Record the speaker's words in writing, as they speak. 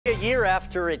A year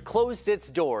after it closed its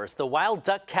doors, the Wild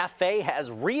Duck Cafe has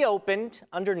reopened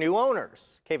under new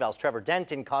owners. KVAL's Trevor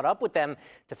Denton caught up with them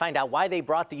to find out why they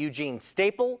brought the Eugene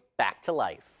staple back to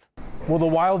life. Well, the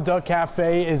Wild Duck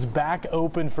Cafe is back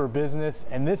open for business,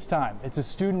 and this time it's a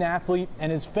student athlete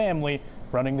and his family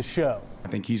running the show. I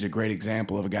think he's a great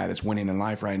example of a guy that's winning in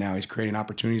life right now. He's creating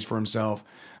opportunities for himself.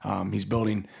 He's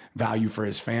building value for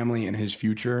his family and his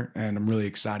future, and I'm really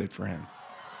excited for him.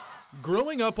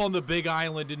 Growing up on the Big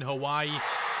Island in Hawaii,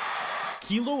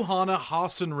 Kilohana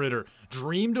Haasenritter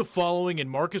dreamed of following in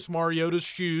Marcus Mariota's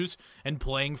shoes and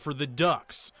playing for the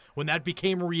Ducks. When that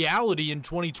became reality in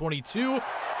 2022,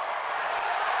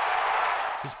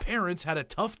 his parents had a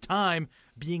tough time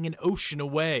being an ocean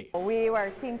away. We were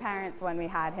teen parents when we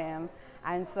had him,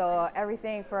 and so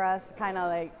everything for us kind of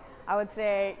like, I would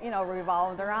say,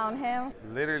 revolved around him.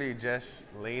 Literally just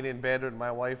laying in bed with my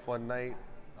wife one night,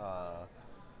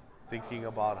 thinking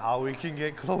about how we can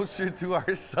get closer to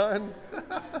our son.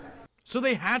 So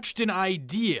they hatched an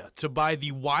idea to buy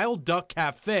the Wild Duck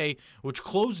Cafe, which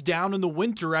closed down in the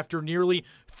winter after nearly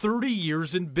 30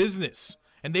 years in business.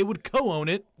 And they would co-own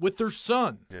it with their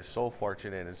son. Just so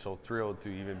fortunate and so thrilled to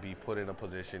even be put in a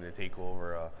position to take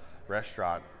over a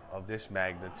restaurant of this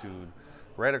magnitude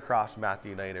right across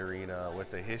Matthew Knight Arena with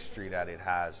the history that it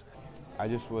has. I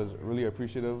just was really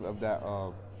appreciative of that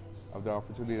of the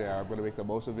opportunity that I'm going to make the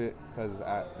most of it, because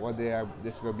one day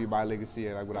this is going to be my legacy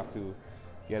and I'm going to have to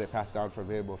get it passed down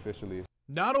from him officially.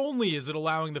 Not only is it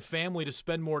allowing the family to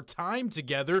spend more time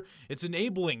together, it's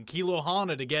enabling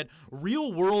Kilohana to get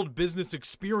real-world business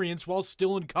experience while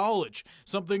still in college,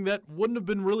 something that wouldn't have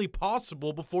been really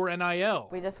possible before NIL.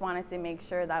 We just wanted to make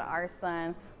sure that our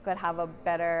son could have a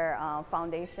better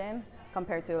foundation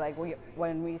compared to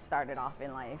when we started off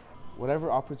in life. Whatever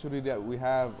opportunity that we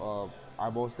have, I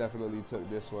most definitely took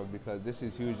this one because this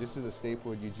is huge. This is a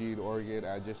staple in Eugene, Oregon,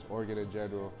 and just Oregon in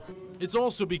general. It's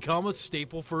also become a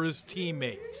staple for his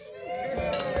teammates.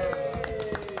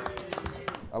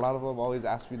 A lot of them always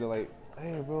ask me to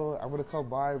hey bro, I'm gonna come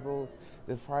by, bro.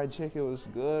 The fried chicken was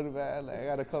good, man. I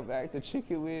gotta come back. The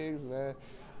chicken wings, man.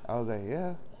 I was like,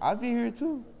 yeah, I'll be here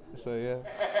too. So yeah.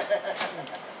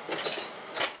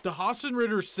 The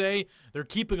Haasenritters say they're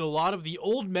keeping a lot of the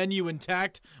old menu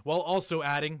intact while also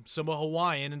adding some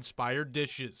Hawaiian-inspired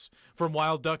dishes. From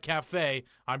Wild Duck Cafe,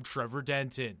 I'm Trevor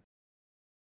Denton.